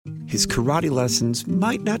his karate lessons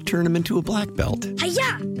might not turn him into a black belt.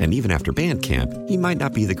 Hi-ya! And even after band camp, he might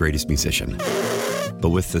not be the greatest musician.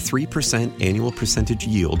 But with the 3% annual percentage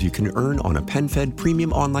yield you can earn on a PenFed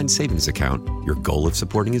premium online savings account, your goal of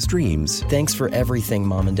supporting his dreams... Thanks for everything,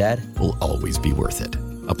 Mom and Dad. ...will always be worth it.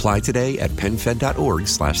 Apply today at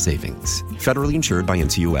PenFed.org/savings. Federally insured by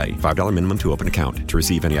NCUA. $5 minimum to open account. To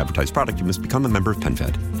receive any advertised product, you must become a member of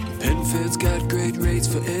PenFed. PenFed's got great rates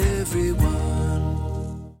for everyone.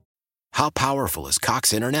 How powerful is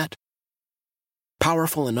Cox Internet?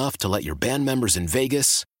 Powerful enough to let your band members in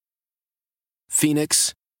Vegas,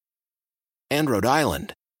 Phoenix, and Rhode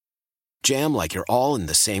Island jam like you're all in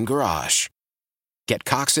the same garage. Get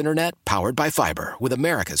Cox Internet powered by fiber with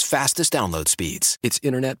America's fastest download speeds. It's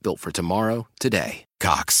internet built for tomorrow, today.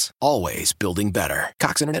 Cox, always building better.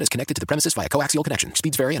 Cox Internet is connected to the premises via coaxial connection.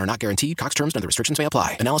 Speeds vary and are not guaranteed. Cox terms and other restrictions may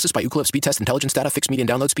apply. Analysis by Ookla Speed Test Intelligence Data. Fixed median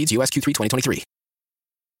download speeds. US Q3 2023.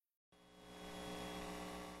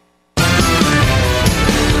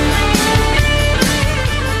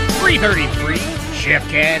 Jeff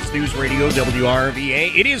Katz, News Radio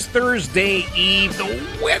WRVA. It is Thursday Eve. The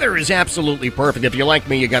weather is absolutely perfect. If you're like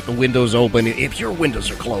me, you got the windows open. If your windows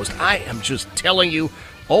are closed, I am just telling you,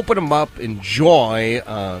 open them up, enjoy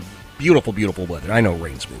beautiful, beautiful weather. I know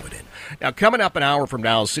rain's moving in. Now, coming up an hour from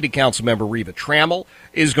now, City Council member Reva Trammell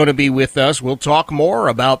is going to be with us. We'll talk more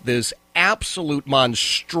about this absolute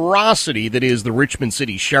monstrosity that is the Richmond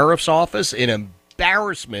City Sheriff's Office in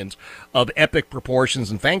embarrassment of epic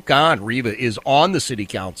proportions, and thank God Reva is on the City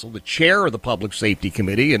Council, the chair of the Public Safety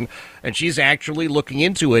Committee, and she's actually looking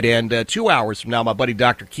into it. And 2 hours from now, my buddy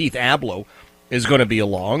Dr. Keith Abloh is going to be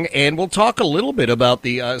along, and we'll talk a little bit about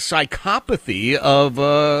the psychopathy of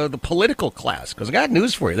the political class, because I got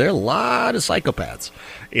news for you. There are a lot of psychopaths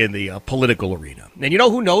in the political arena. And you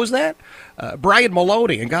know who knows that? Brian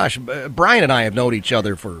Maloney. And gosh, Brian and I have known each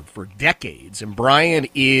other for decades, and Brian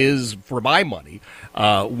is, for my money,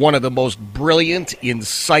 one of the most brilliant,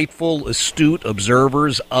 insightful, astute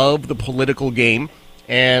observers of the political game.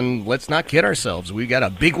 And let's not kid ourselves. We got a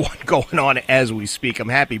big one going on as we speak. I'm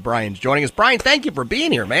happy Brian's joining us. Brian, thank you for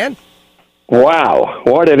being here, man. Wow,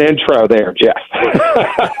 what an intro there, Jeff.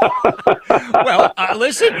 Well,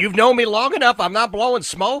 listen, you've known me long enough. I'm not blowing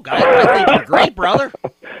smoke. I think you're great, brother.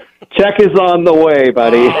 Check is on the way,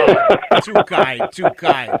 buddy. Oh, too kind, too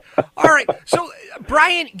kind. All right, so,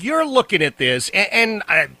 Brian, you're looking at this, and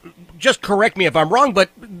just correct me if I'm wrong, but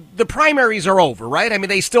the primaries are over, right? I mean,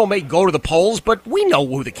 they still may go to the polls, but we know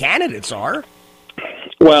who the candidates are.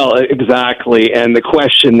 Well, exactly, and the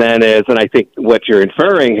question then is, and I think what you're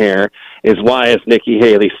inferring here, is why is Nikki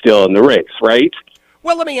Haley still in the race, right?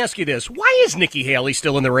 Well, let me ask you this. Why is Nikki Haley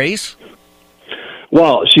still in the race?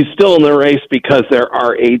 Well, she's still in the race because there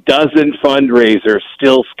are a dozen fundraisers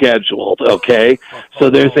still scheduled, okay? So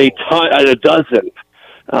there's a dozen.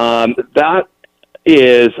 That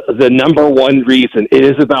is the number one reason. It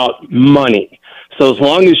is about money. So as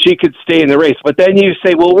long as she could stay in the race. But then you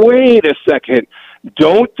say, well, wait a second.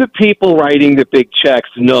 Don't the people writing the big checks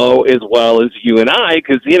know as well as you and I?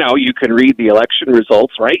 Because, you know, you can read the election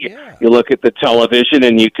results, right? Yeah. You look at the television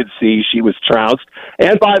and you could see she was trounced.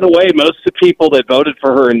 And by the way, most of the people that voted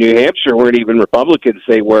for her in New Hampshire weren't even Republicans.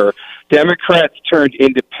 They were Democrats turned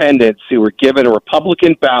independents who were given a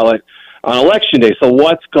Republican ballot on Election Day. So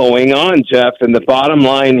what's going on, Jeff? And the bottom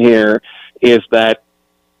line here is that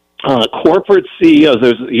corporate CEOs,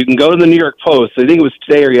 you can go to the New York Post, I think it was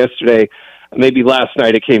today or yesterday, maybe last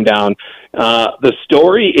night it came down. The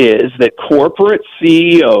story is that corporate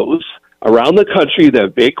CEOs around the country, the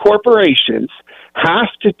big corporations, have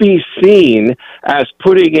to be seen as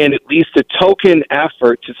putting in at least a token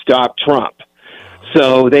effort to stop Trump.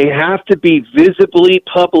 So they have to be visibly,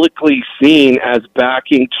 publicly seen as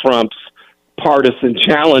backing Trump's partisan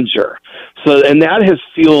challenger. So, and that has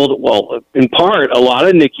fueled, well, in part, a lot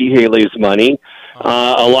of Nikki Haley's money.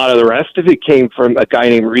 A lot of the rest of it came from a guy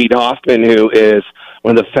named Reid Hoffman, who is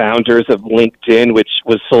one of the founders of LinkedIn, which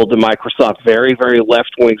was sold to Microsoft, very, very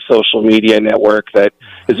left-wing social media network that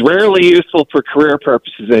is rarely useful for career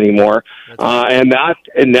purposes anymore. And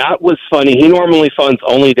that was funny. He normally funds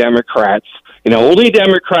only Democrats, only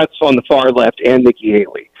Democrats on the far left and Nikki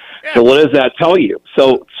Haley. Yeah. So what does that tell you?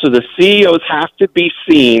 So the CEOs have to be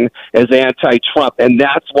seen as anti-Trump, and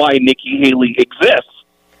that's why Nikki Haley exists.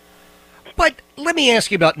 But let me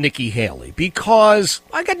ask you about Nikki Haley, because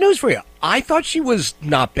I got news for you. I thought she was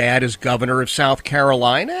not bad as governor of South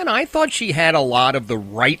Carolina, and I thought she had a lot of the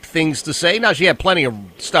right things to say. Now, she had plenty of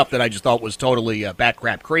stuff that I just thought was totally bat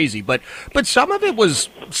crap crazy, but some of it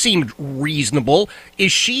seemed reasonable.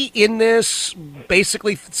 Is she in this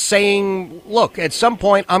basically saying, look, at some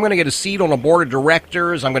point I'm going to get a seat on a board of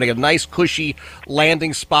directors, I'm going to get a nice cushy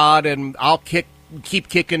landing spot, and I'll keep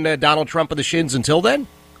kicking Donald Trump in the shins until then?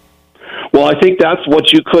 Well, I think that's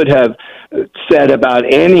what you could have said about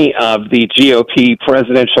any of the GOP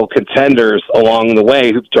presidential contenders along the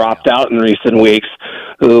way who've dropped out in recent weeks,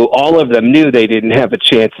 who all of them knew they didn't have a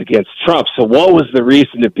chance against Trump. So what was the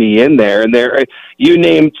reason to be in there? And there, you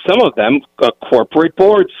named some of them, a corporate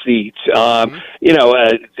board seat,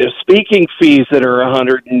 speaking fees that are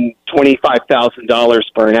 $125,000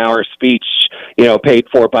 per an hour speech, paid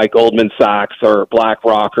for by Goldman Sachs or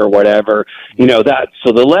BlackRock or whatever,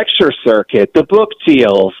 so the lecture circuit, the book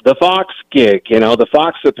deals, the Fox gig, the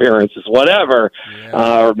Fox appearances, whatever,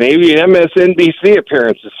 or maybe MSNBC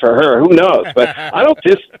appearances for her, who knows? But I don't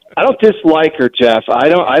dislike her, Jeff. I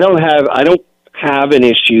don't have an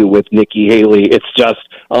issue with Nikki Haley. It's just,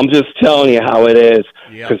 I'm just telling you how it is,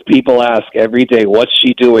 because people ask every day, what's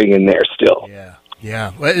she doing in there still?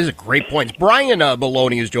 Yeah, well, that is a great point. Brian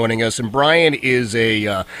Maloney is joining us, and Brian is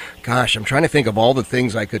I'm trying to think of all the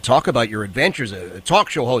things I could talk about your adventures, a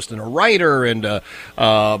talk show host and a writer and a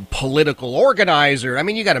political organizer. I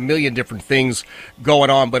mean, you got a million different things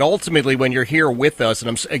going on, but ultimately when you're here with us, and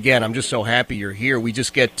I'm just so happy you're here, we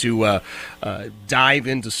just get to dive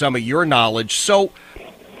into some of your knowledge. So,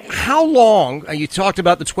 how long, you talked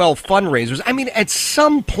about the 12 fundraisers, I mean, at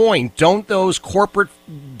some point, don't those corporate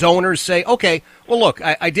donors say, okay, well, look,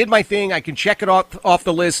 I did my thing, I can check it off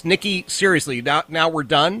the list. Nikki, seriously, now we're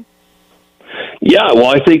done? Yeah, well,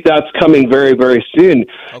 I think that's coming very, very soon.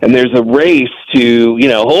 Okay. And there's a race to,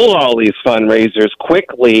 hold all these fundraisers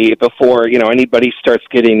quickly before, anybody starts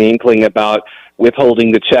getting the inkling about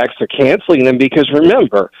withholding the checks or canceling them, because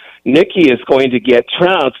remember, Nikki is going to get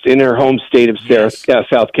trounced in her home state of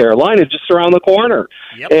South Carolina, just around the corner.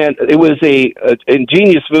 Yep. And it was a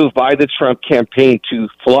ingenious move by the Trump campaign to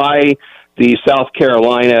fly the South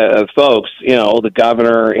Carolina folks, the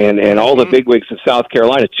governor and all the bigwigs of South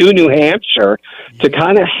Carolina to New Hampshire to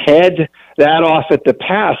kind of head that off at the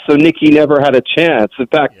pass, so Nikki never had a chance. In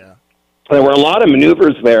fact, there were a lot of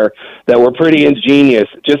maneuvers there that were pretty ingenious,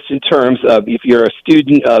 just in terms of if you're a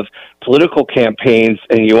student of political campaigns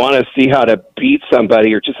and you want to see how to beat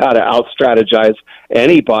somebody or just how to out-strategize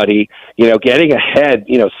anybody, getting ahead,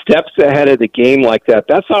 steps ahead of the game like that,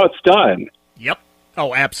 that's how it's done. Yep.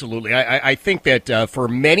 Oh, absolutely. I think that for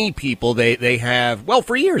many people, they have, well,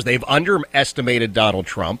 for years, they've underestimated Donald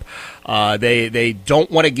Trump. They don't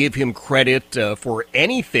want to give him credit for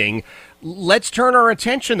anything. Let's turn our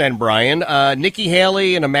attention then, Brian. Nikki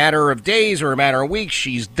Haley, in a matter of days or a matter of weeks,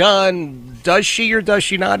 she's done. Does she or does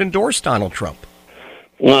she not endorse Donald Trump?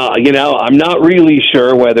 Well, I'm not really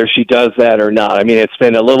sure whether she does that or not. I mean, it's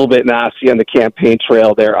been a little bit nasty on the campaign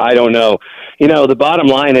trail there. I don't know. The bottom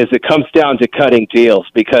line is it comes down to cutting deals,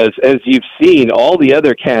 because as you've seen, all the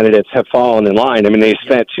other candidates have fallen in line. I mean, they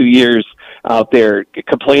spent 2 years out there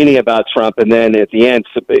complaining about Trump and then at the end,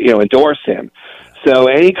 endorse him. So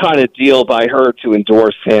any kind of deal by her to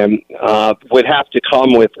endorse him would have to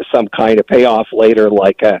come with some kind of payoff later,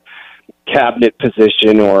 like a cabinet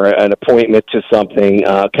position or an appointment to something,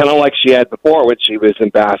 kind of like she had before when she was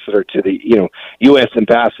ambassador to the, U.S.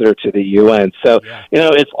 ambassador to the UN. So,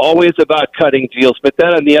 it's always about cutting deals. But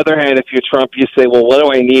then on the other hand, if you're Trump, you say, well, what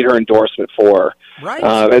do I need her endorsement for? Right.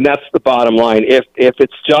 And that's the bottom line. If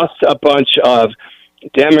it's just a bunch of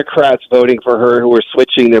Democrats voting for her who are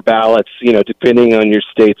switching their ballots, depending on your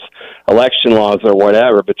state's election laws or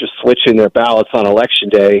whatever, but just switching their ballots on election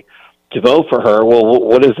day to vote for her, well,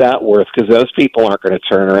 what is that worth? Because those people aren't going to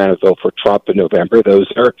turn around and vote for Trump in November.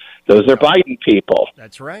 Those are Biden people.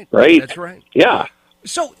 That's right. Right? That's right. Yeah.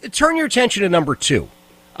 So turn your attention to number two.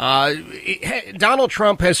 Donald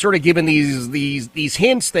Trump has sort of given these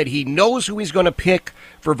hints that he knows who he's going to pick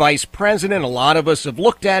for vice president. A lot of us have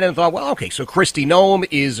looked at it and thought, well, okay, so Kristi Noem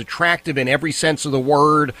is attractive in every sense of the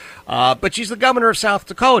word, but she's the governor of South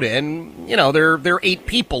Dakota, and, there are 8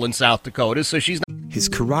 people in South Dakota, so she's not. His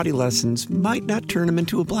karate lessons might not turn him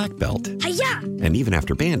into a black belt. Hi-ya! And even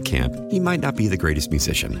after band camp, he might not be the greatest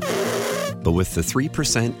musician. But with the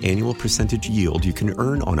 3% annual percentage yield you can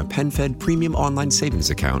earn on a PenFed premium online savings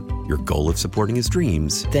account, your goal of supporting his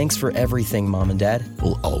dreams Thanks for everything, Mom and Dad.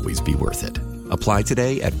 will always be worth it. Apply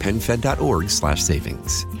today at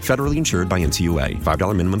PenFed.org/savings. Federally insured by NCUA.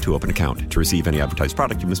 $5 minimum to open account. To receive any advertised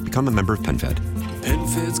product, you must become a member of PenFed.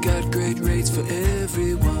 PenFed's got great rates for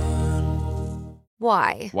everyone.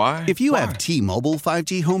 Why? If you have T-Mobile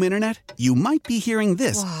 5G home internet, you might be hearing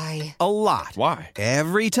this Why? a lot.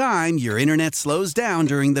 Every time your internet slows down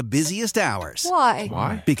during the busiest hours.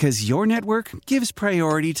 Why? Because your network gives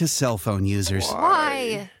priority to cell phone users.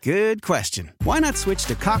 Why? Good question. Why not switch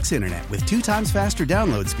to Cox Internet with 2 times faster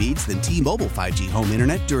download speeds than T-Mobile 5G home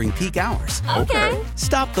internet during peak hours? Okay.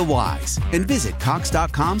 Stop the whys and visit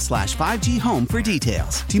cox.com/5G home for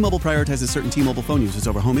details. T-Mobile prioritizes certain T-Mobile phone users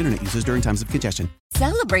over home internet users during times of congestion.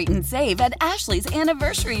 Celebrate and save at Ashley's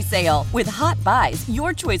Anniversary Sale. With Hot Buys,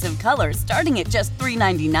 your choice of colors starting at just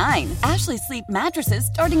 $3.99. Ashley Sleep mattresses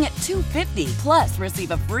starting at $2.50. Plus,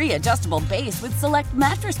 receive a free adjustable base with select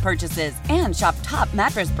mattress purchases. And shop top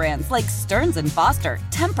mattress brands like Stearns & Foster,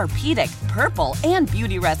 Tempur-Pedic, Purple, and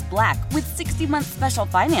Beautyrest Black with 60-month special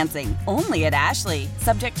financing. Only at Ashley.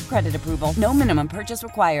 Subject to credit approval. No minimum purchase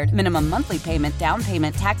required. Minimum monthly payment, down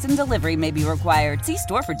payment, tax, and delivery may be required. See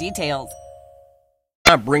store for details.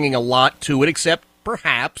 Not bringing a lot to it, except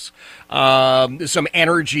perhaps some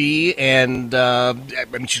energy and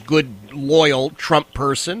she's a good, loyal Trump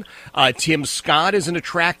person. Tim Scott is an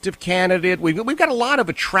attractive candidate. We've got a lot of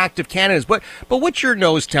attractive candidates, but what's your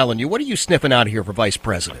nose telling you? What are you sniffing out here for vice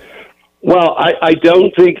president? Well, I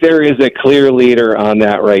don't think there is a clear leader on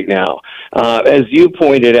that right now. As you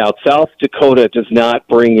pointed out, South Dakota does not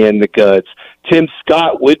bring in the goods. Tim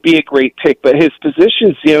Scott would be a great pick, but his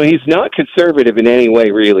positions, he's not conservative in any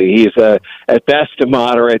way, really. He's at best a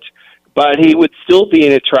moderate, but he would still be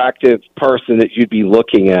an attractive person that you'd be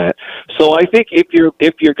looking at. So I think if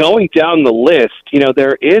you're going down the list,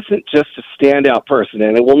 there isn't just a standout person,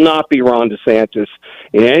 and it will not be Ron DeSantis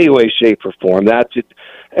in any way, shape, or form. That's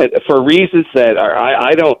for reasons that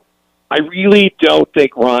I really don't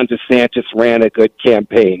think Ron DeSantis ran a good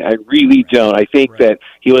campaign. I really don't. I think that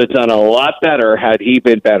he would have done a lot better had he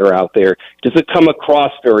been better out there. He doesn't come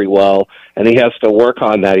across very well, and he has to work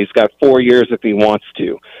on that. He's got 4 years if he wants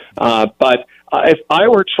to. But if I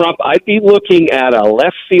were Trump, I'd be looking at a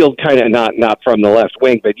left field kind of, not from the left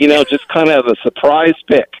wing, but, just kind of a surprise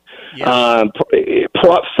pick. Yeah.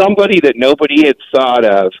 Somebody that nobody had thought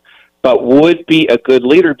of, but would be a good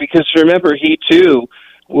leader, because remember, he too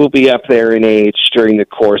will be up there in age during the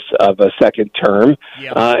course of a second term.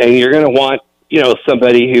 Yep. And you're going to want,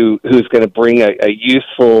 somebody who's going to bring a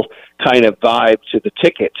useful kind of vibe to the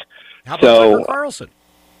ticket. How about Tucker Carlson?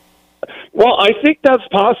 Well, I think that's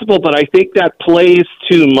possible, but I think that plays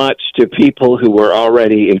too much to people who were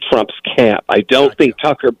already in Trump's camp. I don't think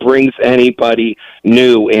Tucker brings anybody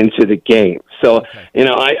new into the game. So,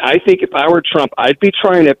 I think if I were Trump, I'd be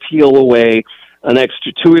trying to peel away an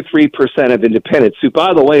extra 2 or 3% of independents, who,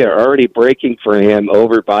 by the way, are already breaking for him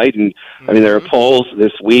over Biden. Mm-hmm. I mean, there are polls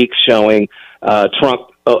this week showing Trump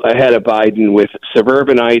ahead of Biden with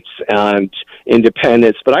suburbanites and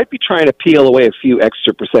independents, but I'd be trying to peel away a few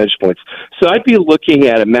extra percentage points. So I'd be looking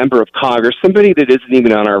at a member of Congress, somebody that isn't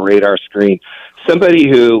even on our radar screen, somebody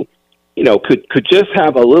who, could just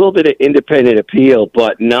have a little bit of independent appeal,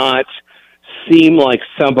 but not seem like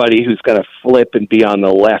somebody who's going to flip and be on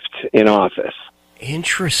the left in office.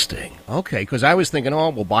 Interesting. Okay, because I was thinking,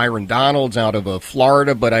 Byron Donalds out of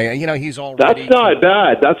Florida, but he's already. That's not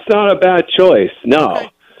bad. That's not a bad choice. No.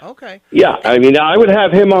 Okay. Yeah, I mean, I would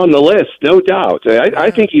have him on the list, no doubt.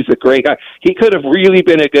 I think he's a great guy. He could have really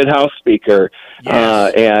been a good House Speaker,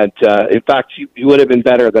 yes. And in fact, he would have been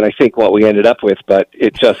better than I think what we ended up with. But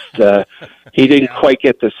it just he didn't quite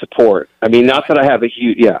get the support. I mean, not that I have a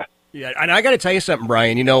huge Yeah, and I got to tell you something,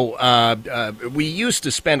 Brian. We used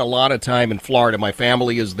to spend a lot of time in Florida. My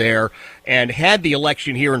family is there, and had the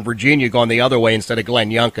election here in Virginia gone the other way instead of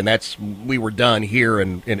Glenn Youngkin, we were done here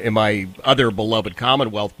in my other beloved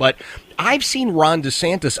Commonwealth. But I've seen Ron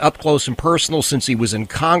DeSantis up close and personal since he was in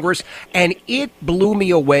Congress, and it blew me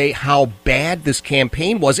away how bad this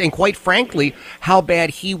campaign was, and quite frankly, how bad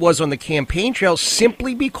he was on the campaign trail,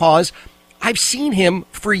 simply because I've seen him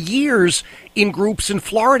for years in groups in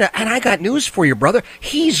Florida, and I got news for you, brother.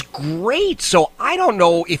 He's great. So I don't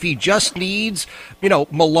know if he just needs,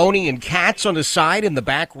 Maloney and Katz on the side in the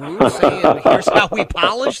back room saying, here's how we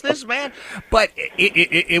polish this, man. But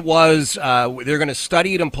it was, they're going to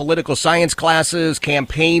study it in political science classes,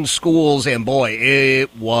 campaign schools, and boy,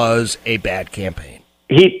 it was a bad campaign.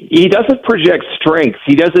 He doesn't project strength.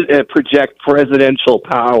 He doesn't project presidential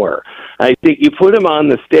power. I think you put him on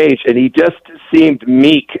the stage, and he just seemed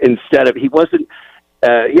meek instead of, he wasn't,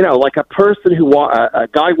 like a person a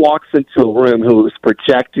guy walks into a room who is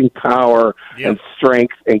projecting power and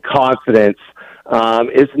strength and confidence.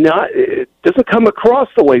 it doesn't come across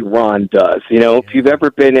the way Ron does. You know, if you've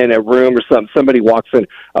ever been in a room or something, somebody walks in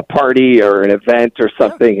a party or an event or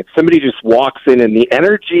something, and somebody just walks in and the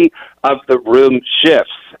energy of the room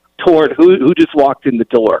shifts toward who just walked in the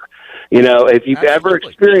door. You know, if you've ever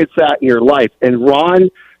experienced that in your life, and Ron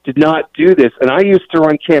did not do this. And I used to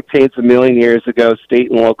run campaigns a million years ago,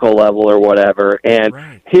 state and local level or whatever,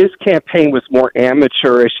 and his campaign was more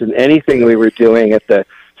amateurish than anything we were doing at the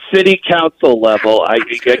city council level. I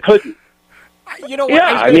couldn't. You know what?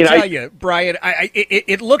 I was going to tell you, Brian,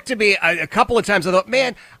 it looked to me a couple of times, I thought,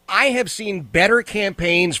 man, I have seen better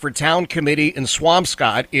campaigns for town committee in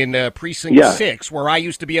Swampscott in Precinct 6, where I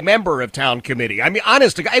used to be a member of town committee. I mean,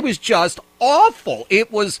 honestly, it was just awful. It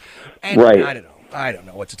was, and I don't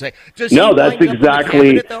know what to say. No, that's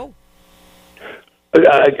exactly.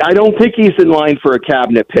 I don't think he's in line for a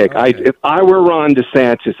cabinet pick. Okay. If I were Ron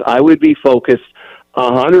DeSantis, I would be focused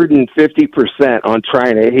 150% on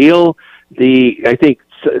trying to heal I think,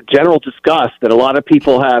 general disgust that a lot of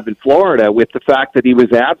people have in Florida with the fact that he was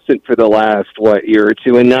absent for the last, year or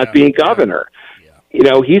two and not being governor. You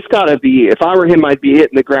know, he's got to be, if I were him, I'd be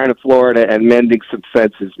hitting the ground in Florida and mending some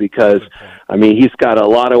fences because, I mean, he's got a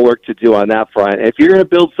lot of work to do on that front. If you're going to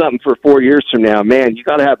build something for 4 years from now, man, you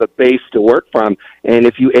got to have a base to work from. And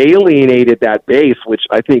if you alienated that base, which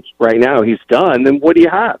I think right now he's done, then what do you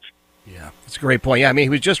have? Yeah, that's a great point. Yeah, I mean, he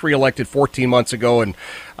was just reelected 14 months ago, and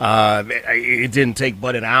it didn't take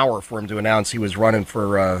but an hour for him to announce he was running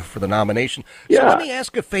for the nomination. So let me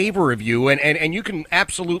ask a favor of you, and you can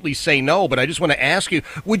absolutely say no, but I just want to ask you,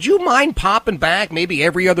 would you mind popping back maybe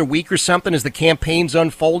every other week or something as the campaign's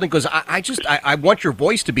unfolding? Because I want your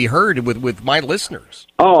voice to be heard with my listeners.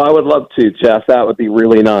 Oh, I would love to, Jeff. That would be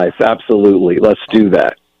really nice. Absolutely. Let's do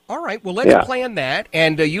that. All right, well, let's plan that,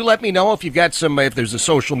 and you let me know if you've got if there's a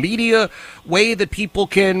social media way that people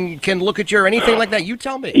can look at you or anything like that. You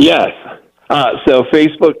tell me. Yes. So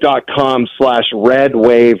Facebook.com/Red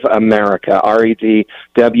Wave America,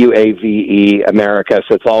 REDWAVE America.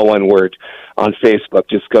 So it's all one word on Facebook.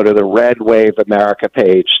 Just go to the Red Wave America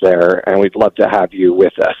page there, and we'd love to have you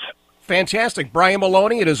with us. Fantastic. Brian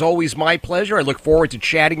Maloney, it is always my pleasure. I look forward to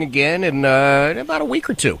chatting again in about a week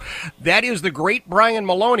or two. That is the great Brian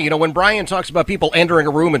Maloney. You know, when Brian talks about people entering a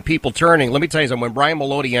room and people turning, let me tell you something. When Brian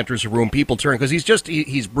Maloney enters a room, people turn because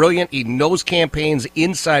he's brilliant. He knows campaigns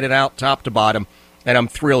inside and out, top to bottom. And I'm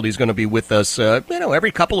thrilled he's going to be with us,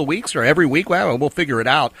 every couple of weeks or every week. Well, we'll figure it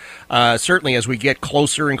out. Certainly as we get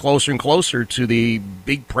closer and closer and closer to the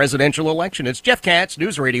big presidential election. It's Jeff Katz,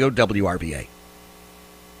 News Radio WRVA.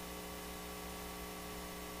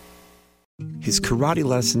 His karate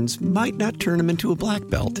lessons might not turn him into a black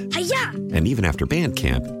belt. Hi-ya! And even after band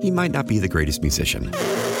camp, he might not be the greatest musician.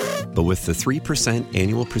 But with the 3%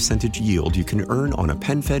 annual percentage yield you can earn on a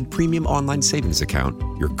PenFed premium online savings account,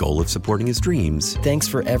 your goal of supporting his dreams... Thanks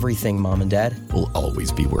for everything, Mom and Dad. ...will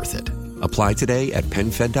always be worth it. Apply today at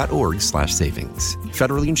PenFed.org/savings.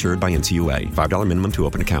 Federally insured by NCUA. $5 minimum to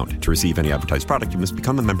open account. To receive any advertised product, you must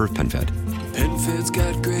become a member of PenFed. PenFed's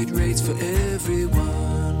got great rates for everyone.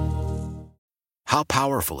 How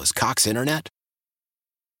powerful is Cox Internet?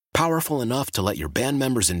 Powerful enough to let your band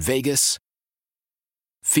members in Vegas,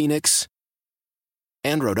 Phoenix,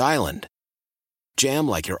 and Rhode Island jam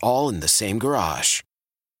like you're all in the same garage.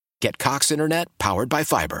 Get Cox Internet powered by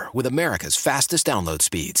fiber with America's fastest download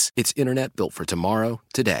speeds. It's internet built for tomorrow,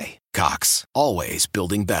 today. Cox, always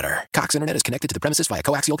building better. Cox Internet is connected to the premises via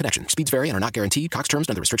coaxial connection. Speeds vary and are not guaranteed. Cox terms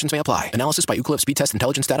and other restrictions may apply. Analysis by Ookla Speed Test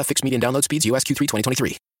Intelligence Data. Fixed median download speeds. US Q3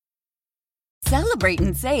 2023. Celebrate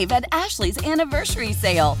and save at Ashley's Anniversary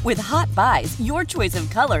Sale. With Hot Buys, your choice of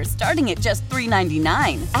colors starting at just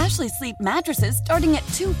 $3.99. Ashley Sleep mattresses starting at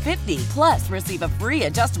 $2.50. Plus, receive a free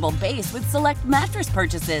adjustable base with select mattress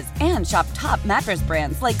purchases. And shop top mattress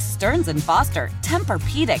brands like Stearns & Foster,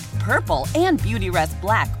 Tempur-Pedic, Purple, and Beautyrest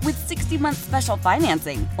Black with 60-month special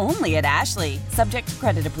financing. Only at Ashley. Subject to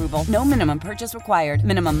credit approval. No minimum purchase required.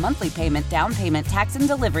 Minimum monthly payment, down payment, tax, and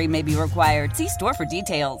delivery may be required. See store for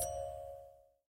details.